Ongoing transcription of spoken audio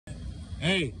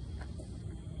Hey.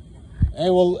 Hey,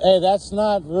 well, hey, that's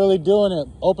not really doing it.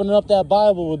 Opening up that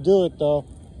Bible will do it, though.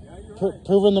 Yeah, you're right.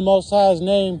 Proving the Most High's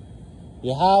name,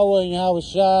 Yahweh and Yahweh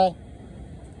Shai.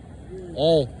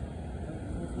 Hey.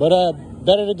 But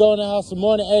better to go in the house of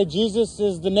mourning. Hey, Jesus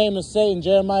is the name of Satan,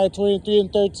 Jeremiah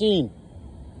 23:13.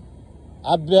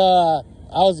 I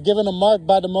was given a mark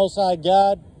by the Most High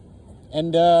God,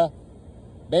 and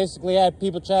basically I had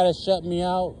people try to shut me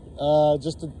out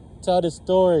just to tell this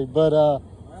story. But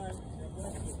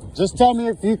just tell me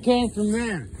if you came from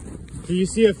there. Can you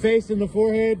see a face in the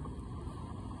forehead?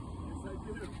 Yes, I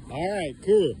do. All right,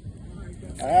 cool.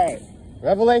 All right.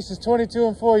 Revelations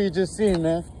 22:4 you just seen,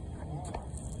 man.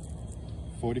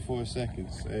 44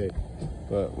 seconds. Hey.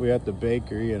 But we're at the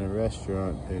bakery and a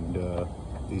restaurant, and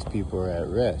these people are at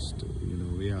rest. You know,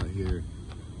 we out here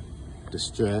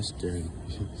distressed and,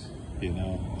 you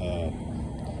know,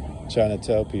 trying to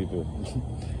tell people.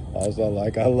 I was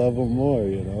like, I love them more,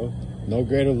 you know. No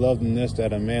greater love than this,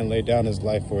 that a man lay down his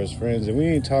life for his friends. And we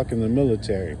ain't talking the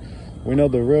military. We know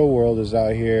the real world is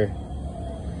out here,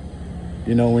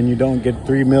 you know, when you don't get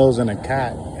 3 meals and a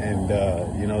cot. And,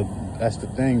 you know, that's the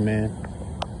thing, man.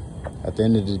 At the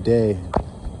end of the day,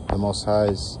 the Most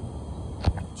High's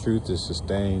truth is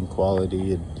sustained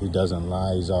quality. He doesn't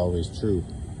lie. He's always true.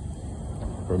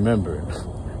 Remember,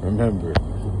 remember,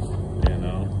 you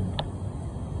know.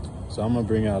 So I'm going to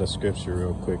bring out a scripture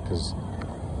real quick, because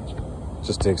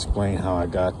just to explain how I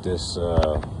got this, you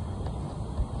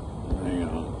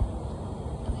know,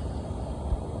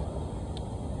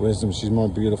 wisdom, she's more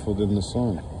beautiful than the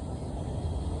sun.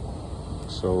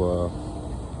 So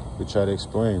we try to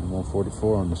explain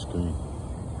 144 on the screen.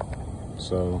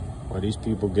 So while these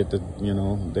people get to, you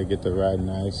know, they get to ride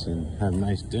nice and have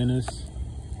nice dinners,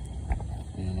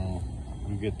 you know,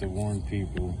 we get to warn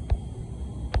people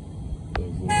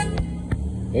of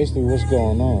basically what's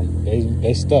going on.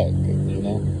 They stuck, you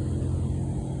know.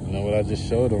 You know what I just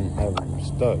showed them, how they're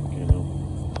stuck, you know.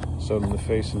 Showed them the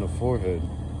face and the forehead.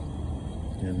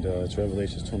 And it's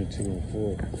Revelations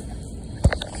 22:4.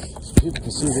 So people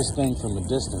can see this thing from a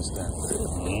distance then.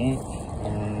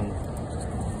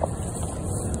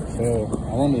 So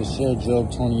I wanted to share Job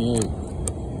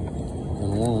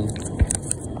 28:1.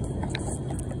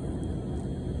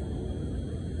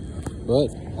 But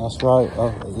that's right.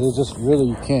 It's just really,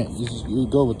 you can't. You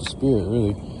go with the spirit,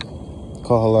 really.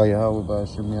 Call Allah Yahweh by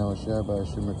Hashem Yahweh Shai by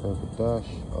Hashem Ekakadash.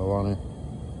 All honor,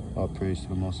 all praise to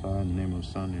the Most High in the name of the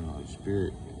Son and the Holy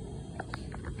Spirit.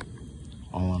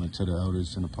 All honor to the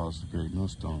elders and apostles of Great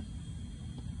Millstone.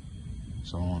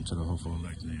 So on to the hopeful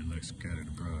elect and the elect scattered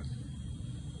abroad.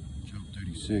 Job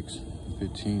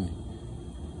 36:15.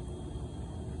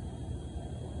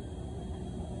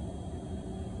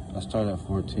 I'll start at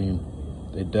 14.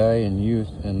 They die in youth,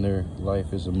 and their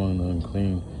life is among the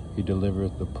unclean. He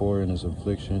delivereth the poor in his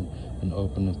affliction, and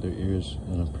openeth their ears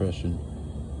in oppression.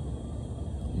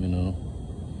 You know,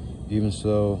 even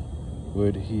so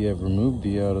would he have removed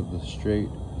thee out of the strait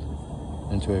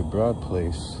into a broad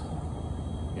place.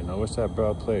 You know, what's that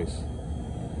broad place?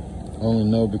 I only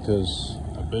know because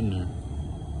I've been there.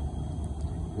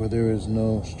 Where there is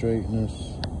no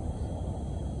straightness,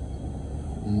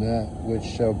 and that which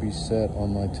shall be set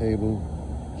on thy table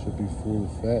shall be full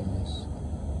of fatness.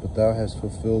 But thou hast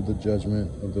fulfilled the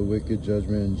judgment of the wicked.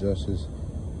 Judgment and justice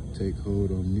take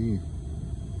hold on thee.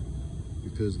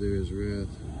 Because there is wrath,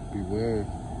 beware,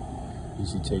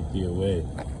 lest he take thee away.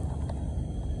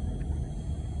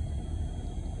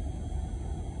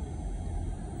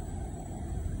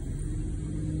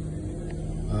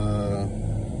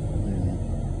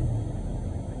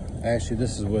 Actually,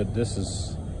 this is what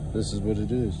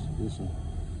it is. Listen.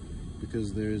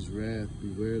 Because there is wrath,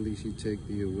 beware lest he take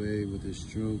thee away with his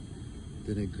stroke,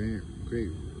 then a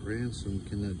great ransom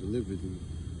cannot deliver thee.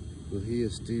 Will he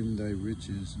esteem thy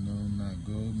riches, no, not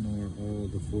gold, nor all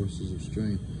the forces of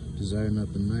strength? Desire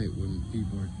not the night when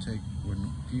people are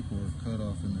cut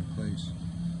off in their place.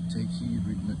 Take heed,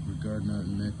 regard not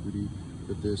iniquity,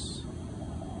 but this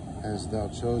hast thou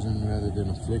chosen rather than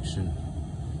affliction.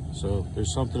 So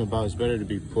there's something about it's better to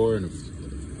be poor and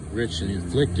rich and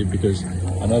afflicted, because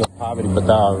I know the poverty, but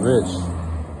thou art rich.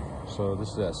 So this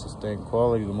is that sustained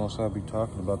quality the Most High be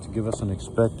talking about to give us an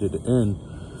expected end.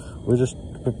 We're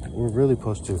really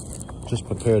supposed to just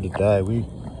prepare to die. We're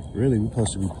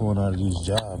supposed to be pulling out of these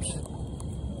jobs.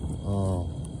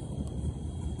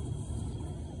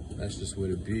 That's just what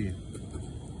it be.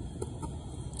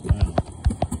 Man.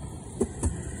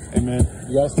 Hey man,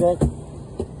 you guys stuck?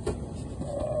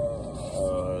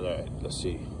 Alright, let's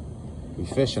see. We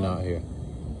fishing out here.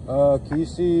 Can you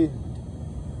see,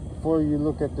 before you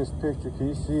look at this picture, can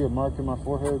you see a mark in my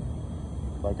forehead?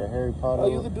 like a Harry Potter. Oh,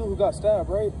 you're the dude who got stabbed,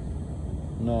 right?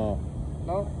 No.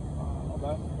 No?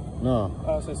 Okay.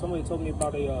 No. So somebody told me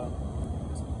about it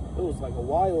was like a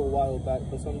while back,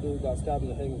 but some dude got stabbed in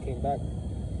the head and came back.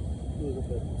 He was at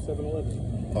the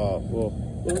 7-Eleven. Oh, well.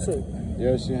 What's it? You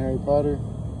ever seen Harry Potter?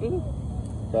 Mm-hmm.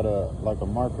 Got a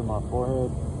mark in my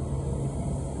forehead.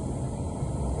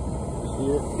 You see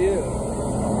it? Yeah.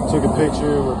 Took a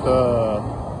picture with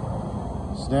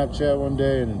Snapchat one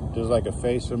day, and there's like a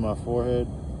face in my forehead.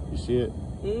 You see it?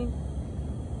 Mm-hmm.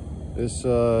 It's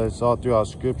all throughout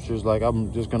scriptures. Like,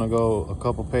 I'm just gonna go a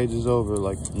couple pages over,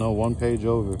 like, no, one page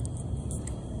over.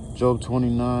 Job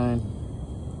 29,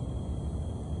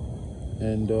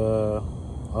 and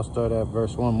I'll start at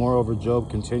verse 1. Moreover, Job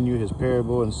continued his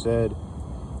parable and said,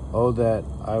 "Oh, that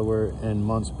I were in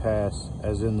months past,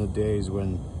 as in the days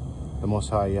when the Most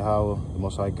High Yahweh, the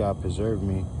Most High God, preserved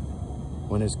me,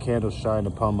 when his candle shined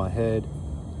upon my head,"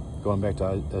 going back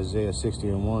to Isaiah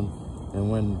 60:1,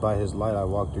 "and when by his light I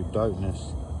walked through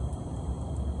darkness.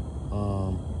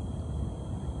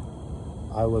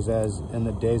 I was as in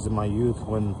the days of my youth,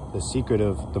 when the secret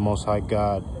of the Most High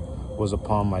God was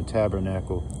upon my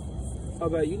tabernacle." How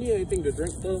about you need anything to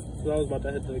drink though? Because I was about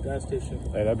to head to the gas station.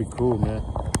 Hey, that'd be cool, man.